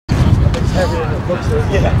heavy and it looks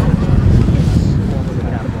like, yeah.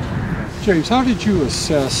 James, how did you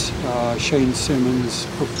assess Shane Simmons'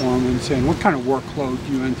 performance, and what kind of workload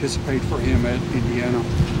do you anticipate for him at Indiana?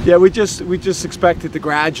 Yeah, we just expect it to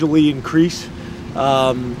gradually increase.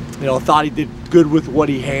 Thought he did good with what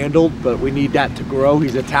he handled, but we need that to grow.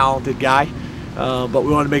 He's a talented guy, but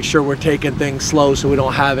we want to make sure we're taking things slow so we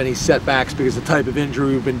don't have any setbacks, because the type of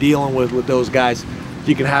injury we've been dealing with those guys,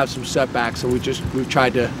 you can have some setbacks. So we've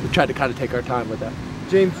tried to kind of take our time with that.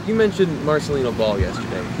 James, you mentioned Marcelino Ball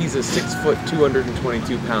yesterday. He's a 6 foot,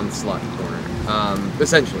 222-pound slot corner,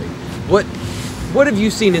 essentially. What have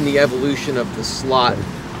you seen in the evolution of the slot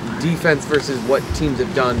defense versus what teams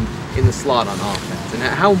have done in the slot on offense? And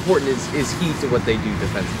how important is he to what they do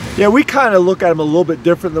defensively? Yeah, we kind of look at them a little bit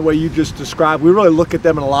different than the way you just described. We really look at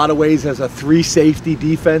them in a lot of ways as a 3-safety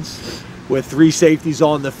defense with 3 safeties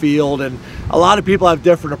on the field. And a lot of people have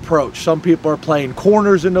different approach. Some people are playing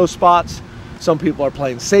corners in those spots. Some people are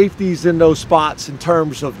playing safeties in those spots in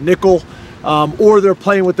terms of nickel, or they're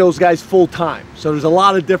playing with those guys full time. So there's a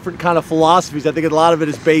lot of different kind of philosophies. I think a lot of it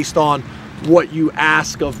is based on what you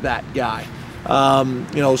ask of that guy.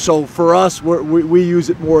 So for us, we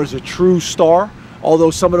use it more as a true star,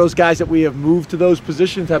 although some of those guys that we have moved to those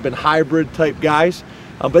positions have been hybrid type guys.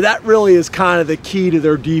 But that really is kind of the key to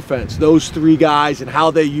their defense, those 3 guys and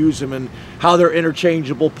how they use them and how they're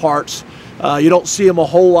interchangeable parts. You don't see him a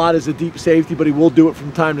whole lot as a deep safety, but he will do it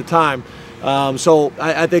from time to time. So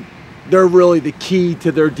I think they're really the key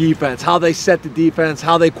to their defense, how they set the defense,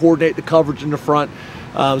 how they coordinate the coverage in the front.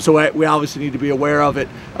 So we obviously need to be aware of it,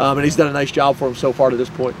 and he's done a nice job for him so far to this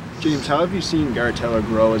point. James, how have you seen Garrett Taylor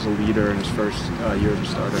grow as a leader in his first year as a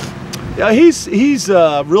starter? Yeah, he's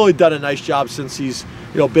really done a nice job since he's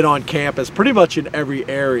been on campus, pretty much in every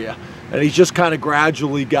area, and he's just kind of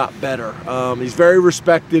gradually got better. He's very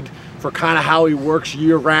respected for kind of how he works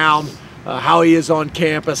year-round, how he is on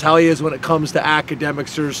campus, how he is when it comes to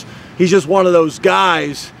academics. He's just one of those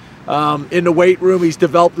guys. In the weight room, he's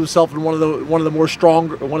developed himself in one of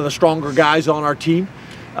the stronger guys on our team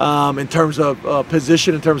in terms of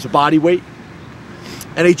position, in terms of body weight,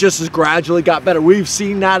 and he just has gradually got better. We've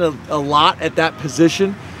seen that a lot at that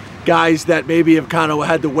position, guys that maybe have kind of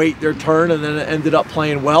had to wait their turn and then ended up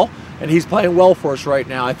playing well, and he's playing well for us right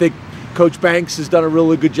now. I think Coach Banks has done a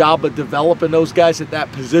really good job of developing those guys at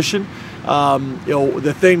that position.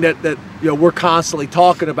 The thing that we're constantly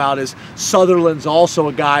talking about is Sutherland's also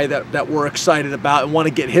a guy that we're excited about and want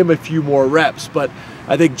to get him a few more reps. But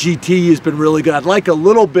I think GT has been really good. I'd like a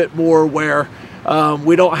little bit more where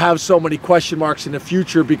we don't have so many question marks in the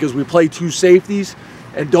future because we play 2 safeties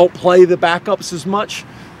and don't play the backups as much.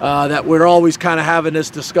 That we're always kind of having this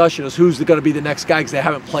discussion as who's going to be the next guy, because they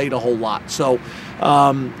haven't played a whole lot. So,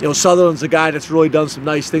 Sutherland's a guy that's really done some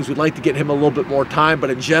nice things. We'd like to get him a little bit more time, but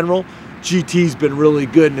in general, GT's been really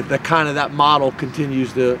good, and that model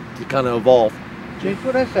continues to kind of evolve. James,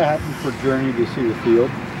 what has to happen for Journey to see the field?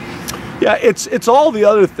 Yeah, it's all the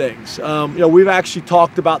other things. We've actually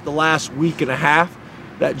talked about the last week and a half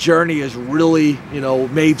that Journey has really,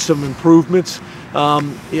 made some improvements.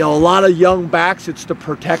 A lot of young backs, it's the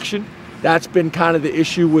protection. That's been kind of the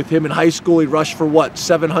issue with him in high school. He rushed for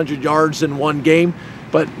 700 yards in one game,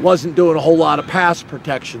 but wasn't doing a whole lot of pass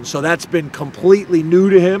protection. So that's been completely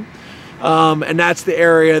new to him. And that's the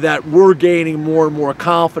area that we're gaining more and more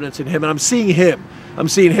confidence in him. And I'm seeing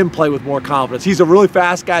him play with more confidence. He's a really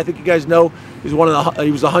fast guy. I think you guys know he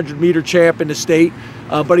was a 100-meter champ in the state,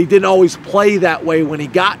 but he didn't always play that way when he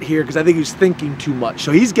got here because I think he was thinking too much.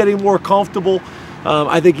 So he's getting more comfortable.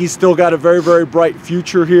 I think he's still got a very, very bright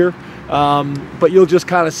future here. But you'll just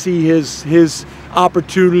kind of see his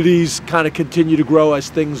opportunities kind of continue to grow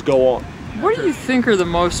as things go on. What do you think are the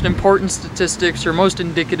most important statistics or most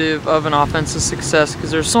indicative of an offense's success? Because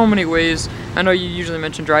there's so many ways. I know you usually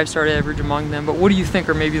mention drive start average among them, but what do you think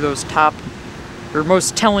are maybe those top or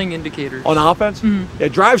most telling indicators? On offense? Mm-hmm. Yeah,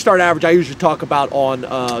 drive start average I usually talk about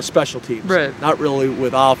on special teams, right? Not really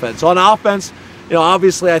with offense. On offense,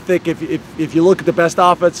 obviously I think if you look at the best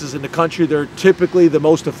offenses in the country, they're typically the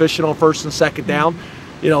most efficient on first and second down.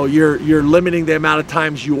 You're limiting the amount of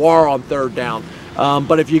times you are on third down.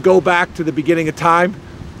 But if you go back to the beginning of time,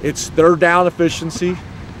 it's third down efficiency,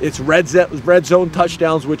 it's red zone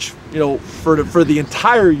touchdowns, which for the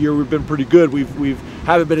entire year we've been pretty good. We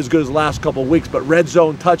haven't been as good as the last couple of weeks, but red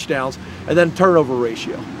zone touchdowns, and then turnover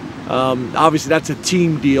ratio. Obviously that's a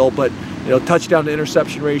team deal, but touchdown to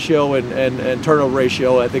interception ratio and turnover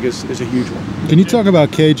ratio, I think is a huge one. Can you talk about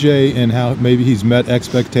KJ and how maybe he's met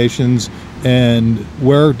expectations, and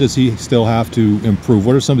where does he still have to improve?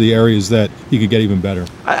 What are some of the areas that he could get even better?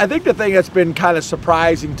 I think the thing that's been kind of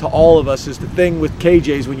surprising to all of us is the thing with KJ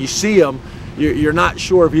is when you see him, you're not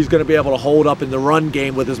sure if he's going to be able to hold up in the run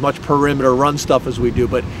game with as much perimeter run stuff as we do,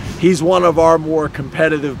 but he's one of our more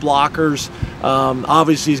competitive blockers.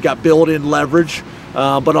 Obviously, he's got built-in leverage,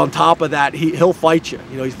 but on top of that, he'll fight you.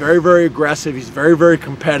 He's very, very aggressive. He's very, very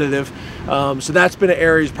competitive. So that's been an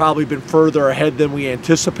area he's probably been further ahead than we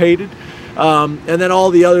anticipated. And then all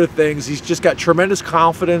the other things, he's just got tremendous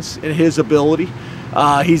confidence in his ability.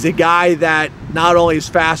 He's a guy that not only is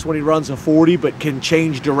fast when he runs a 40, but can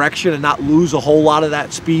change direction and not lose a whole lot of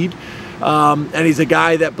that speed. And he's a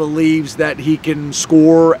guy that believes that he can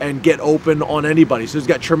score and get open on anybody. So he's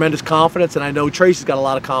got tremendous confidence, and I know Tracy's got a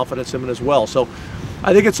lot of confidence in him as well. So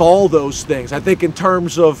I think it's all those things. I think in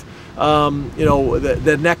terms of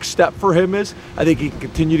the next step for him is I think he can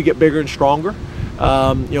continue to get bigger and stronger,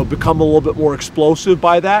 become a little bit more explosive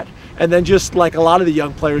by that. And then just like a lot of the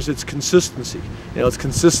young players, it's consistency. It's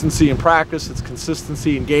consistency in practice, it's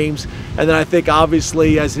consistency in games. And then I think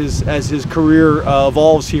obviously as his career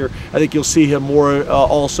evolves here, I think you'll see him more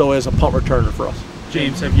also as a punt returner for us.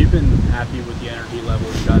 James, have you been happy with the energy level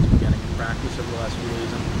you guys have been getting in practice over the last few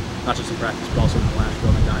days? And not just in practice, but also in the last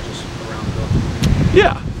building, not just around the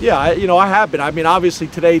building? Yeah, I have been. I mean, obviously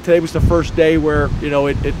today was the first day where,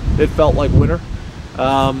 it felt like winter.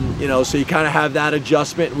 So you kind of have that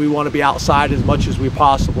adjustment. We want to be outside as much as we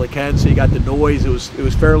possibly can. So you got the noise. It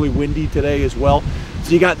was fairly windy today as well.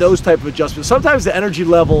 So you got those type of adjustments. Sometimes the energy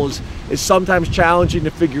level is sometimes challenging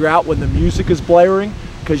to figure out when the music is blaring,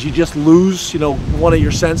 because you just lose, one of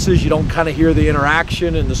your senses. You don't kind of hear the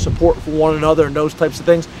interaction and the support for one another and those types of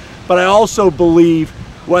things. But I also believe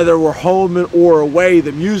whether we're home or away,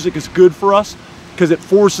 the music is good for us, because it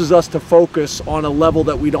forces us to focus on a level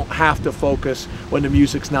that we don't have to focus when the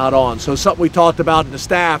music's not on. So something we talked about in the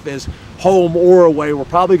staff is home or away, we're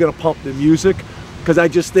probably going to pump the music, because I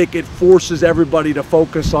just think it forces everybody to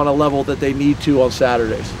focus on a level that they need to on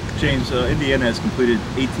Saturdays. James, Indiana has completed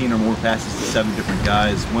 18 or more passes to 7 different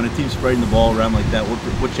guys. When a team's spreading the ball around like that,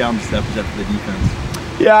 what challenge step is that for the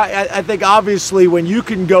defense? Yeah, I think obviously when you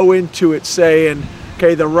can go into it saying,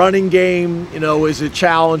 okay, the running game, is a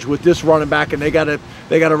challenge with this running back, and they got a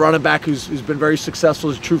running back who's been very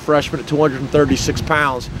successful as a true freshman at 236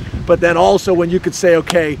 pounds. But then also when you could say,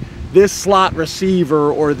 okay, this slot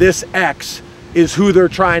receiver or this X is who they're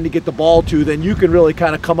trying to get the ball to, then you can really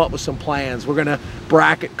kind of come up with some plans. We're going to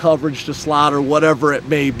bracket coverage to slot or whatever it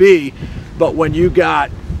may be. But when you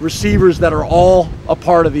got receivers that are all a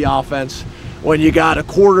part of the offense, when you got a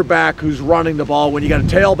quarterback who's running the ball, when you got a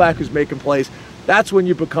tailback who's making plays, that's when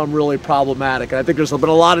you become really problematic. And I think there's been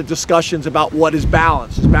a lot of discussions about what is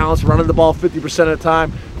balance. Is balance running the ball 50% of the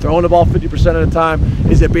time, throwing the ball 50% of the time?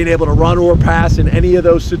 Is it being able to run or pass in any of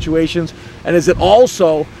those situations? And is it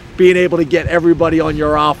also being able to get everybody on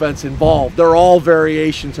your offense involved? They're all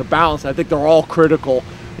variations of balance. I think they're all critical,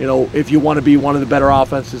 if you want to be one of the better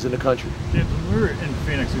offenses in the country. Yeah, when we were in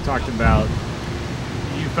Phoenix, we talked about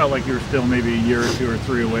you felt like you were still maybe a year or 2 or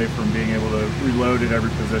 3 away from being able to reload at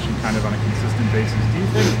every position kind of on a consistent basis. Do you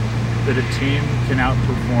think that a team can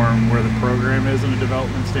outperform where the program is in a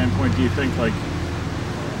development standpoint? Do you think,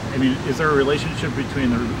 is there a relationship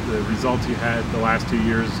between the results you had the last 2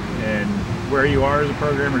 years and where you are as a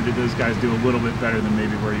program, or did those guys do a little bit better than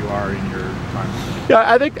maybe where you are in your time? Yeah,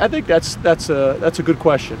 I think that's a good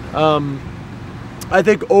question. I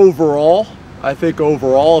think overall,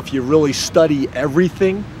 if you really study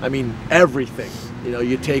everything, everything,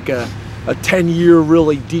 you take a 10-year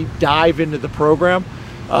really deep dive into the program.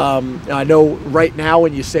 I know right now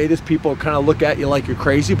when you say this, people kind of look at you like you're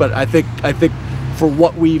crazy, but I think for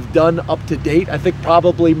what we've done up to date, I think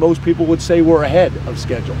probably most people would say we're ahead of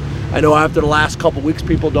schedule. I know after the last couple weeks,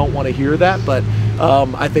 people don't want to hear that, but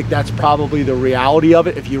I think that's probably the reality of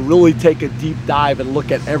it. If you really take a deep dive and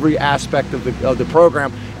look at every aspect of the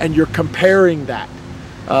program, and you're comparing that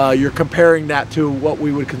to what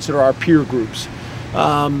we would consider our peer groups,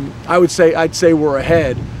 I'd say we're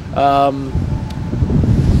ahead.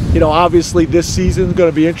 Obviously this season's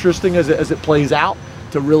going to be interesting as it plays out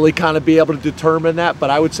to really kind of be able to determine that, but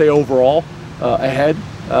I would say overall ahead.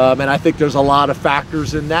 And I think there's a lot of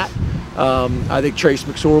factors in that. I think Trace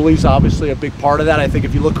McSorley's obviously a big part of that. I think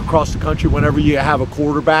if you look across the country, whenever you have a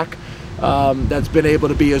quarterback that's been able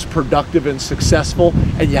to be as productive and successful,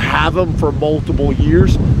 and you have them for multiple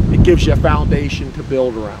years, it gives you a foundation to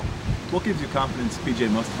build around. What gives you confidence PJ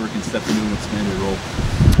Mustipher can step into an expanded role?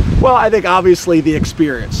 Well, I think obviously the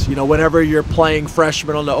experience. You know, whenever you're playing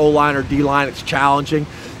freshmen on the O-line or D-line, it's challenging.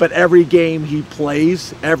 But every game he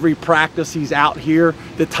plays, every practice he's out here,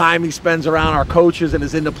 the time he spends around our coaches and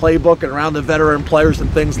is in the playbook and around the veteran players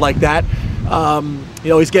and things like that, you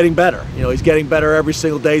know, he's getting better. You know, he's getting better every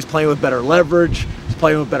single day. He's playing with better leverage. He's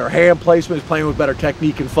playing with better hand placement. He's playing with better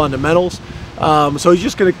technique and fundamentals. So he's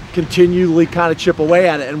just going to continually kind of chip away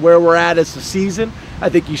at it. And where we're at as the season, I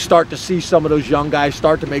think you start to see some of those young guys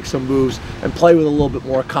start to make some moves and play with a little bit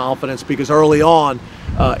more confidence, because early on,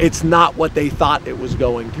 it's not what they thought it was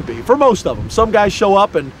going to be. For most of them, some guys show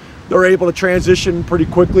up and they're able to transition pretty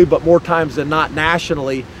quickly, but more times than not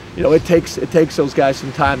nationally, you know, it takes those guys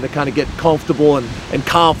some time to kind of get comfortable and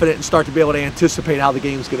confident and start to be able to anticipate how the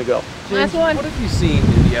game's going to go. James, what have you seen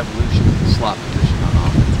in the evolution of the slot position on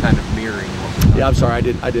offense, kind of mirroring what Yeah, I'm sorry, I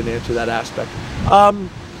didn't answer that aspect.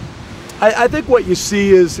 I think what you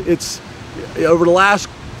see is it's over the last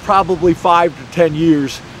probably 5 to 10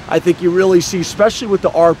 years, I think you really see, especially with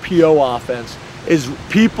the RPO offense, is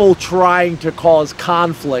people trying to cause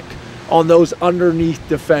conflict on those underneath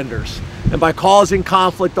defenders. And by causing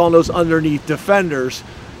conflict on those underneath defenders,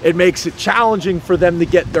 it makes it challenging for them to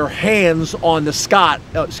get their hands on the slot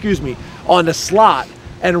and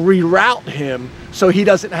reroute him so he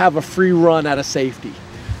doesn't have a free run at a safety.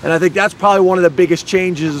 And I think that's probably one of the biggest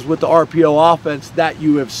changes with the RPO offense that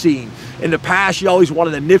you have seen. In the past, you always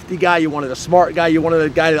wanted a nifty guy, you wanted a smart guy, you wanted a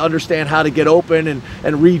guy to understand how to get open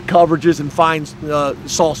and read coverages and find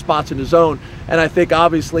soft spots in the zone. And I think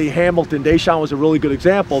obviously Hamilton, Deshaun was a really good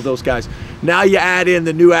example of those guys. Now you add in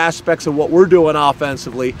the new aspects of what we're doing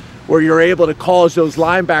offensively, where you're able to cause those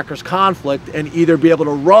linebackers conflict and either be able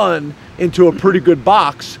to run into a pretty good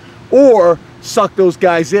box or suck those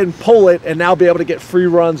guys in, pull it, and now be able to get free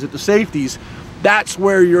runs at the safeties. That's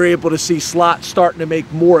where you're able to see slots starting to make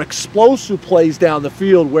more explosive plays down the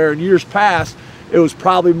field, where in years past, it was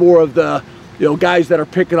probably more of the, you know, guys that are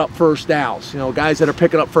picking up first downs, guys that are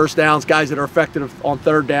picking up first downs, guys that are effective on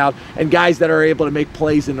third down, and guys that are able to make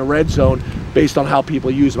plays in the red zone based on how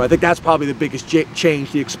people use them. I think that's probably the biggest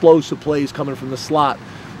change, the explosive plays coming from the slot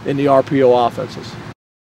in the RPO offenses.